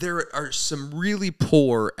 But there are some really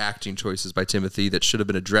poor acting choices by Timothy that should have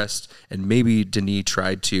been addressed, and maybe Denis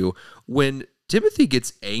tried to. When Timothy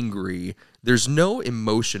gets angry, there's no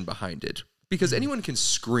emotion behind it. Because anyone can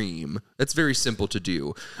scream. That's very simple to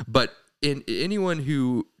do. But anyone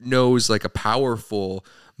who knows like a powerful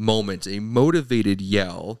moment, a motivated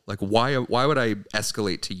yell, like why would I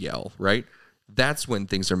escalate to yell, right? That's when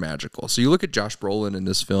things are magical. So you look at Josh Brolin in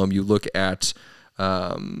this film, you look at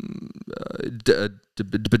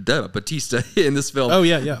Batista in this film. Oh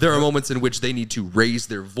yeah. There are moments in which they need to raise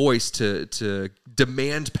their voice to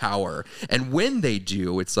demand power, and when they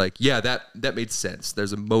do, it's like, yeah, that made sense.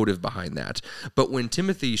 There's a motive behind that. But when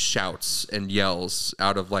Timothy shouts and yells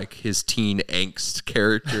out of like his teen angst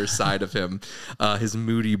character side of him, his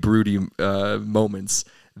moody, broody moments,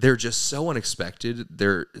 they're just so unexpected.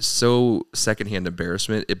 They're so secondhand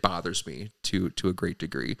embarrassment. It bothers me to a great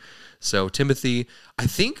degree. So Timothy, I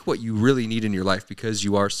think what you really need in your life, because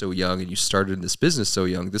you are so young and you started in this business so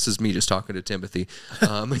young, this is me just talking to Timothy.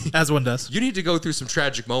 As one does. You need to go through some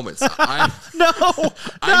tragic moments. I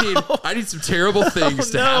need some terrible things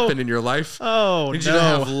to happen in your life. I need you to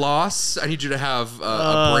have loss. I need you to have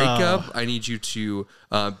a breakup. I need you to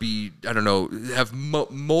have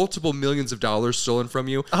multiple millions of dollars stolen from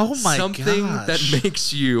you. Oh my Something gosh. that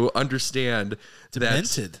makes you understand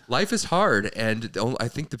Demented. that life is hard. And I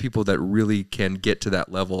think the people that really can get to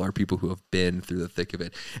that level are people who have been through the thick of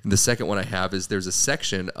it. And the second one I have is there's a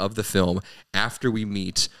section of the film after we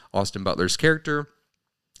meet Austin Butler's character.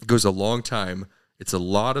 It goes a long time. It's a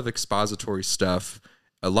lot of expository stuff.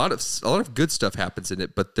 A lot of good stuff happens in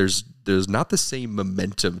it, but there's not the same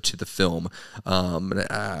momentum to the film. And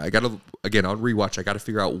I gotta, again, on rewatch, I gotta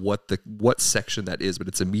figure out what section that is, but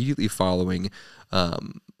it's immediately following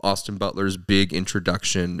Austin Butler's big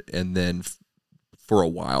introduction, and then for a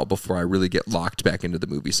while before I really get locked back into the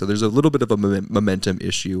movie. So there's a little bit of a momentum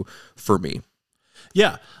issue for me.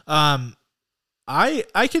 Yeah. I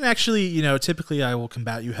can actually, typically I will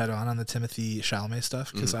combat you head on the Timothy Chalamet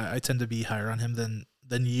stuff, because I tend to be higher on him than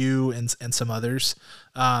you and some others.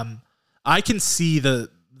 I can see the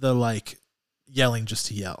like yelling just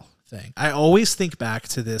to yell thing. I always think back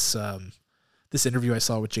to this interview I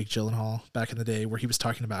saw with Jake Gyllenhaal back in the day, where he was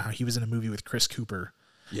talking about how he was in a movie with Chris Cooper.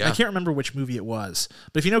 Yeah. I can't remember which movie it was,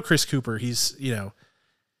 but if you know Chris Cooper, he's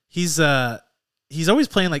always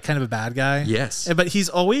playing like kind of a bad guy. Yes. But he's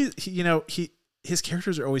always, his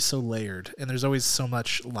characters are always so layered, and there's always so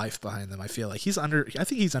much life behind them. I feel like I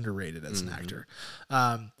think he's underrated as an actor.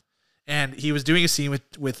 And he was doing a scene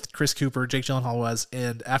with Chris Cooper, Jake Gyllenhaal was,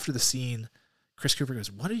 and after the scene, Chris Cooper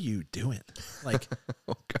goes, "What are you doing? Like,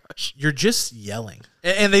 oh gosh, you're just yelling."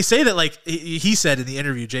 And they say that, like, he said in the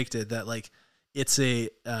interview, Jake did, that like it's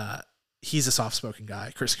he's a soft-spoken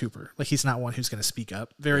guy, Chris Cooper. Like, he's not one who's going to speak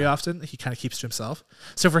up very often. He kind of keeps to himself.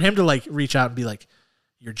 So for him to like reach out and be like,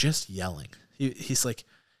 "You're just yelling," he's like,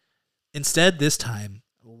 instead this time,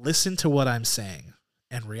 listen to what I'm saying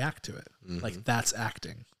and react to it. Like, that's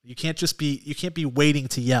acting. You can't be waiting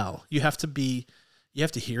to yell. You have to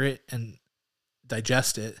hear it and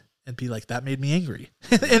digest it and be like, that made me angry.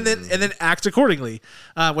 and then act accordingly,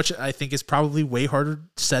 which I think is probably way harder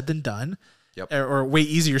said than done. Yep. Or way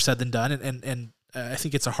easier said than done. And I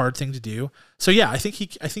think it's a hard thing to do. So yeah, I think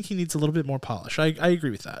he needs a little bit more polish. I agree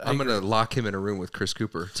with that. I'm going to lock him in a room with Chris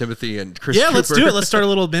Cooper, Timothy and Chris Cooper. Yeah, let's do it. Let's start a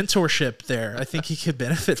little mentorship there. I think he could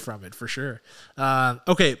benefit from it for sure.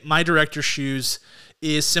 Okay, my director's shoes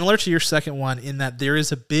is similar to your second one in that there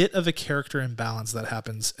is a bit of a character imbalance that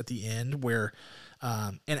happens at the end where,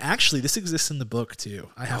 and actually this exists in the book too,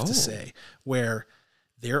 I have to say, where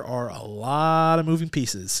there are a lot of moving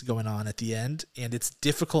pieces going on at the end, and it's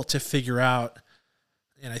difficult to figure out.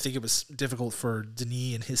 And I think it was difficult for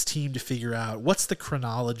Denis and his team to figure out what's the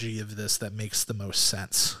chronology of this that makes the most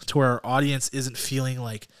sense, to where our audience isn't feeling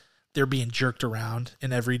like they're being jerked around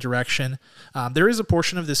in every direction. There is a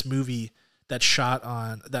portion of this movie that's shot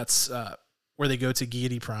on where they go to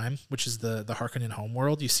Gaiety Prime, which is the Harkonnen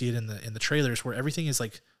homeworld. You see it in the trailers where everything is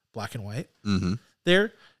like black and white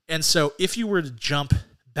there. And so if you were to jump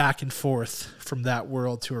back and forth from that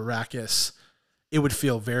world to Arrakis, it would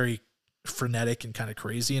feel very frenetic and kind of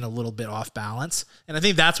crazy and a little bit off balance. And I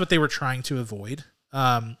think that's what they were trying to avoid.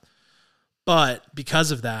 But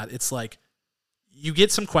because of that, it's like you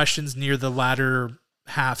get some questions near the latter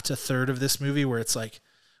half to third of this movie where it's like,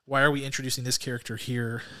 why are we introducing this character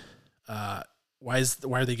here? Why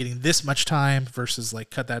are they getting this much time versus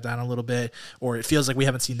like cut that down a little bit? Or it feels like we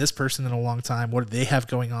haven't seen this person in a long time. What do they have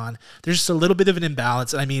going on? There's just a little bit of an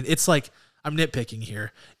imbalance. I mean, it's like, I'm nitpicking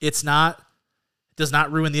here. It does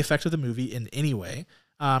not ruin the effect of the movie in any way.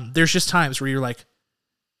 There's just times where you're like,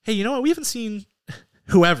 hey, you know what? We haven't seen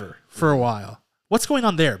whoever for a while. What's going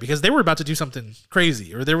on there? Because they were about to do something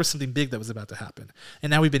crazy, or there was something big that was about to happen. And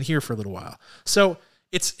now we've been here for a little while. So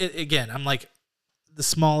again, I'm like the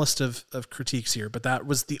smallest of critiques here, but that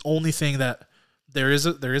was the only thing that there is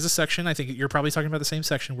a section, I think you're probably talking about the same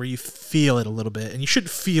section, where you feel it a little bit, and you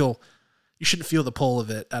shouldn't feel the pull of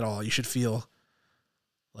it at all. You should feel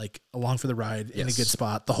like along for the ride in a good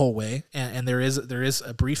spot the whole way. And there is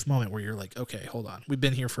a brief moment where you're like, okay, hold on. We've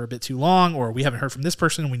been here for a bit too long, or we haven't heard from this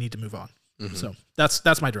person and we need to move on. Mm-hmm. So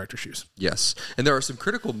that's my director's shoes. Yes. And there are some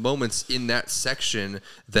critical moments in that section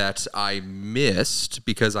that I missed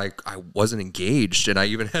because I wasn't engaged. And I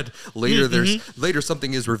even had later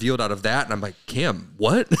something is revealed out of that. And I'm like, Cam,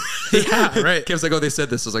 what? Yeah, right. Cam's like, oh, they said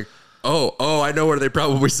this. I was like, Oh, I know where they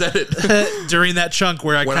probably said it. During that chunk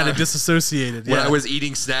where I kind of disassociated. When I was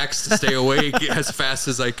eating snacks to stay awake as fast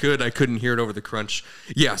as I could, I couldn't hear it over the crunch.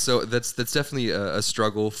 Yeah, so that's definitely a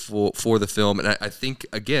struggle for the film. And I think,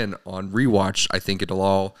 again, on rewatch, I think it'll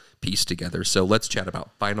all piece together. So let's chat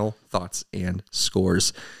about final thoughts and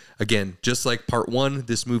scores. Again, just like part one,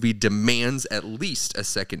 this movie demands at least a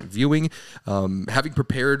second viewing. Having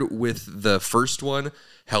prepared with the first one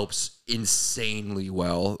helps insanely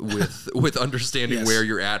well with understanding where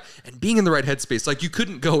you're at and being in the right headspace. Like, you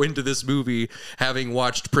couldn't go into this movie having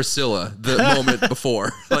watched Priscilla the moment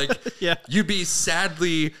before. Like, you'd be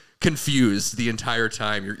sadly confused the entire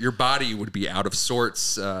time. Your body would be out of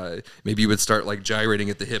sorts. Maybe you would start like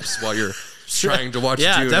gyrating at the hips while you're trying to watch Dune.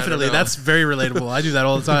 Yeah, definitely. That's very relatable. I do that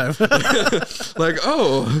all the time. Like,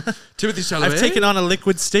 oh, Timothée Chalamet. I've taken on a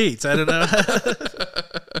liquid state. I don't know.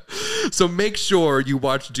 So make sure you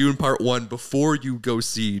watch Dune Part 1 before you go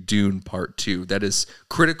see Dune Part 2. That is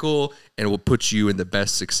critical and will put you in the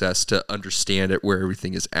best success to understand it, where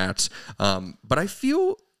everything is at. But I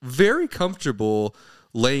feel very comfortable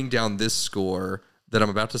laying down this score that I'm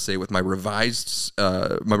about to say with my revised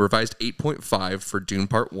 8.5 for Dune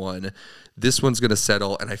Part 1. This one's going to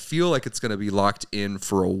settle, and I feel like it's going to be locked in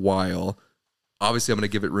for a while. Obviously, I'm going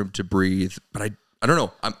to give it room to breathe, but I don't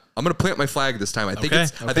know. I'm going to plant my flag this time. I think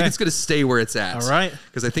it's going to stay where it's at. All right.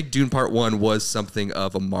 Because I think Dune Part 1 was something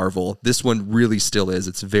of a marvel. This one really still is.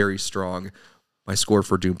 It's very strong. My score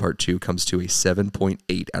for Dune Part 2 comes to a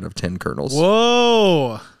 7.8 out of 10 kernels.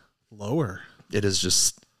 Whoa. Lower. It is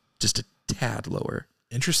just a tad lower.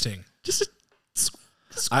 Interesting. Just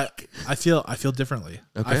I feel differently.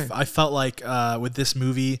 Okay. I felt like with this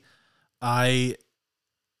movie, I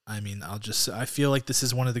feel like this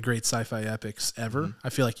is one of the great sci-fi epics ever. Mm-hmm. I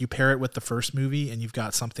feel like you pair it with the first movie and you've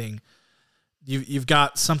got something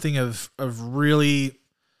of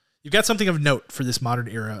note for this modern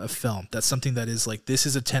era of film. That's something that is like, this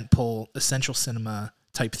is a tentpole essential cinema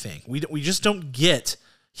type thing. We just don't get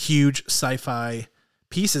huge sci-fi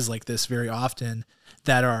pieces like this very often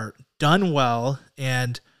that are done well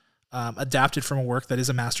and adapted from a work that is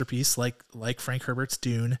a masterpiece like Frank Herbert's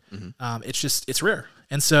Dune. Mm-hmm. It's rare.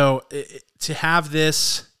 And so to have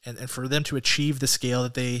this and for them to achieve the scale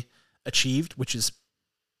that they achieved, which is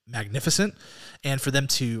magnificent, and for them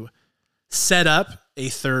to set up a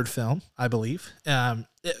third film, I believe.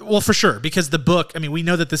 Well, for sure, because the book, I mean, we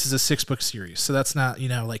know that this is a 6-book series, so that's not,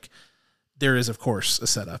 like, there is, of course, a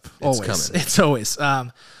setup. It's always.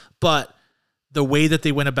 But the way that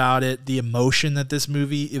they went about it, the emotion that this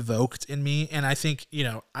movie evoked in me, and I think,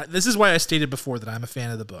 this is why I stated before that I'm a fan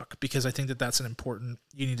of the book, because I think that that's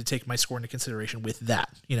you need to take my score into consideration with that.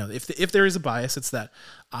 If there is a bias, it's that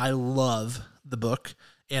I love the book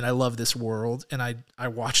and I love this world, and I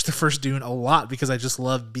watched the first Dune a lot because I just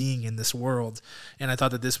love being in this world, and I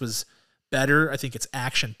thought that this was better. I think it's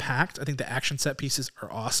action-packed. I think the action set pieces are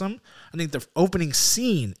awesome. I think the opening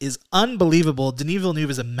scene is unbelievable. Denis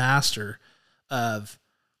Villeneuve is a master of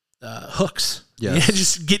hooks. Yes.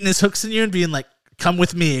 Just getting his hooks in you and being like, come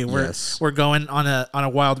with me. We're going on a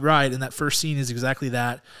wild ride, and that first scene is exactly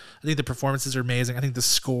that. I think the performances are amazing. I think the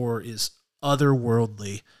score is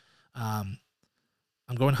otherworldly. I'm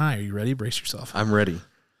going high. Are you ready? Brace yourself. I'm ready.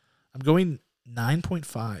 I'm going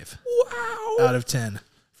 9.5 out of 10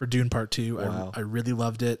 for Dune Part 2. Wow. I really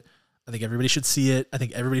loved it. I think everybody should see it. I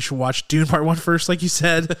think everybody should watch Dune Part 1 first, like you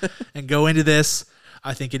said, and go into this.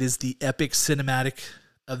 I think it is the epic cinematic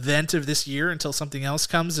event of this year until something else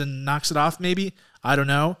comes and knocks it off, maybe. I don't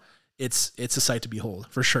know. It's a sight to behold,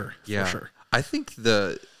 for sure. Yeah. For sure. I think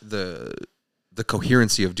the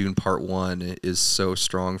coherency of Dune Part 1 is so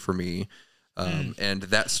strong for me. And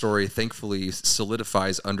that story thankfully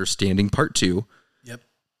solidifies understanding Part 2. Yep.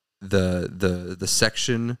 The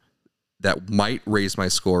section that might raise my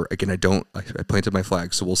score, again, I planted my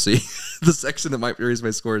flag, so we'll see. The section that might raise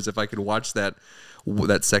my score is if I could watch that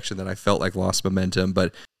section that I felt like lost momentum.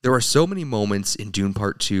 But There are so many moments in Dune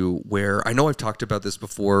Part 2 where, I know I've talked about this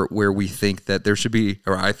before, where we think that there should be,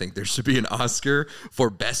 or I think there should be an Oscar for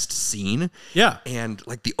best scene. Yeah. And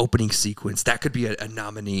like the opening sequence, that could be a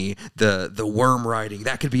nominee. The worm riding,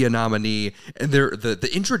 that could be a nominee. And the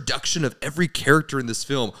introduction of every character in this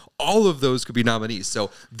film, all of those could be nominees. So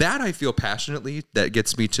that I feel passionately, that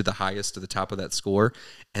gets me to the highest, to the top of that score.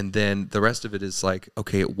 And then the rest of it is like,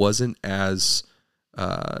 okay, it wasn't as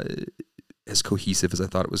cohesive as I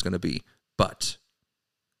thought it was going to be, but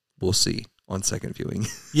we'll see on second viewing.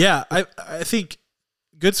 Yeah, I think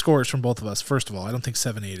good scores from both of us. First of all, I don't think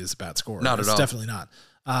 7-8 is a bad score. Not at all. It's definitely not.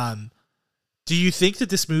 Do you think that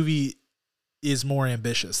this movie is more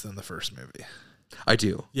ambitious than the first movie? I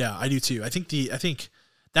do. Yeah, I do too. I think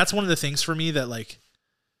that's one of the things for me that like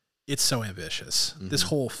it's so ambitious. Mm-hmm. This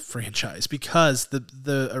whole franchise, because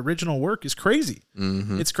the original work is crazy.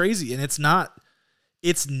 Mm-hmm. It's crazy, and it's not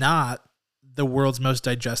the world's most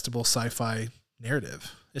digestible sci-fi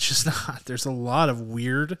narrative. It's just not. There's a lot of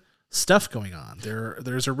weird stuff going on.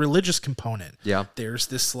 There's a religious component. Yeah. There's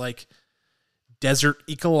this like desert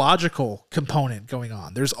ecological component going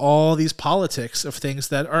on. There's all these politics of things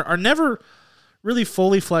that are never really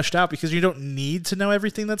fully fleshed out because you don't need to know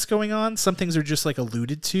everything that's going on. Some things are just like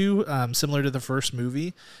alluded to, similar to the first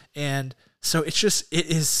movie. And so it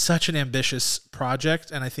is such an ambitious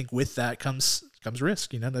project. And I think with that comes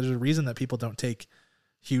risk. You know, there's a reason that people don't take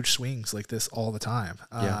huge swings like this all the time.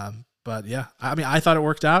 Yeah. But yeah, I mean, I thought it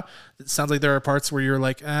worked out. It sounds like there are parts where you're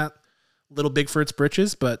like, little big for its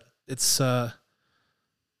britches, but it's a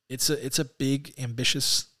big,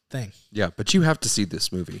 ambitious thing. Yeah, but you have to see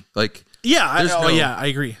this movie. Like, yeah, I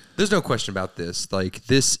agree. There's no question about this. Like,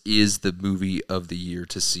 this is the movie of the year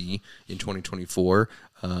to see in 2024.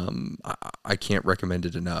 I can't recommend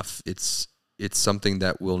it enough. It's something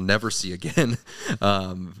that we'll never see again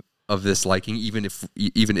of this liking, even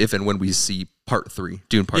if and when we see Part 3,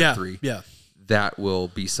 Dune Part 3. Yeah. That will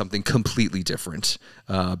be something completely different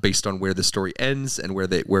based on where the story ends and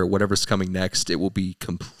where whatever's coming next. It will be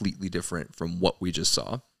completely different from what we just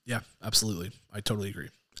saw. Yeah, absolutely. I totally agree.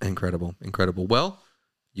 Incredible. Well,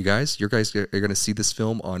 you guys are going to see this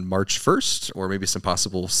film on March 1st, or maybe some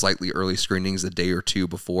possible slightly early screenings a day or two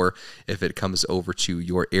before if it comes over to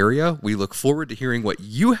your area. We look forward to hearing what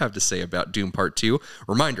you have to say about Dune Part 2.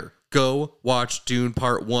 Reminder, go watch Dune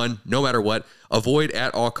Part 1, no matter what. Avoid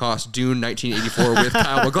at all costs Dune 1984 with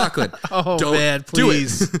Kyle MacLachlan. Don't man,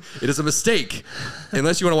 please. Do it. It is a mistake.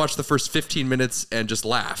 Unless you want to watch the first 15 minutes and just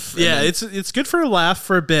laugh. Yeah, it's good for a laugh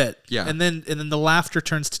for a bit. Yeah. And then the laughter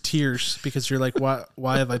turns to tears because you're like,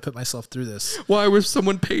 why have I put myself through this? Why was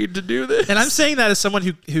someone paid to do this? And I'm saying that as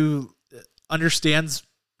someone who understands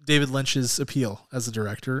David Lynch's appeal as a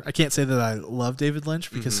director. I can't say that I love David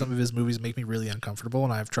Lynch because some of his movies make me really uncomfortable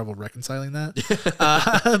and I have trouble reconciling that.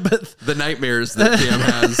 But the nightmares that Cam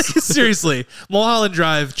has. Seriously, Mulholland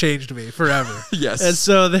Drive changed me forever. Yes. And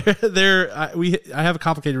so I have a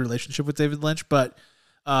complicated relationship with David Lynch, but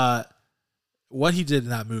what he did in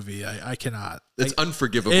that movie, I cannot. It's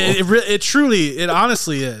unforgivable. It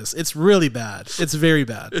honestly is. It's really bad. It's very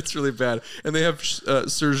bad. It's really bad. And they have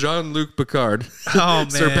Sir Jean-Luc Picard, man.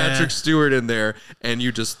 Sir Patrick Stewart in there, and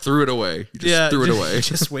you just threw it away. You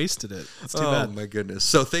just wasted it. It's too bad. Oh, my goodness.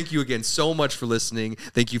 So thank you again so much for listening.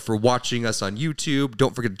 Thank you for watching us on YouTube.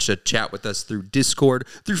 Don't forget to chat with us through Discord,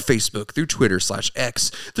 through Facebook, through Twitter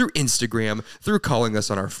 /X, through Instagram, through calling us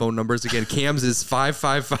on our phone numbers. Again, Cam's is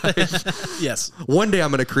 555. Yes. One day I'm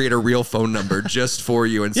going to create a real phone number just for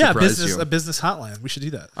you and surprise you. A business hotline. We should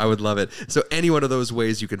do that. I would love it. So any one of those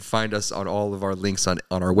ways, you can find us on all of our links on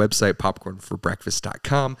our website,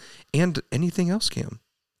 popcornforbreakfast.com. And anything else, Cam?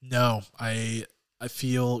 No, I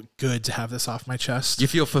feel good to have this off my chest. You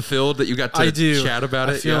feel fulfilled that you got to chat about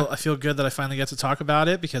it? I feel good that I finally got to talk about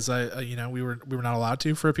it because we were not allowed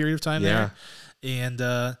to for a period of time there. And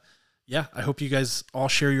I hope you guys all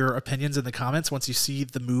share your opinions in the comments once you see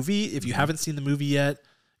the movie. If you haven't seen the movie yet,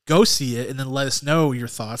 go see it and then let us know your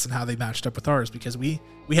thoughts and how they matched up with ours because we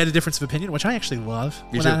had a difference of opinion, which I actually love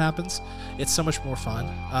when that happens. It's so much more fun.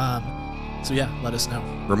 So let us know.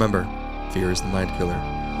 Remember, fear is the mind killer.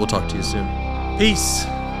 We'll talk to you soon. Peace.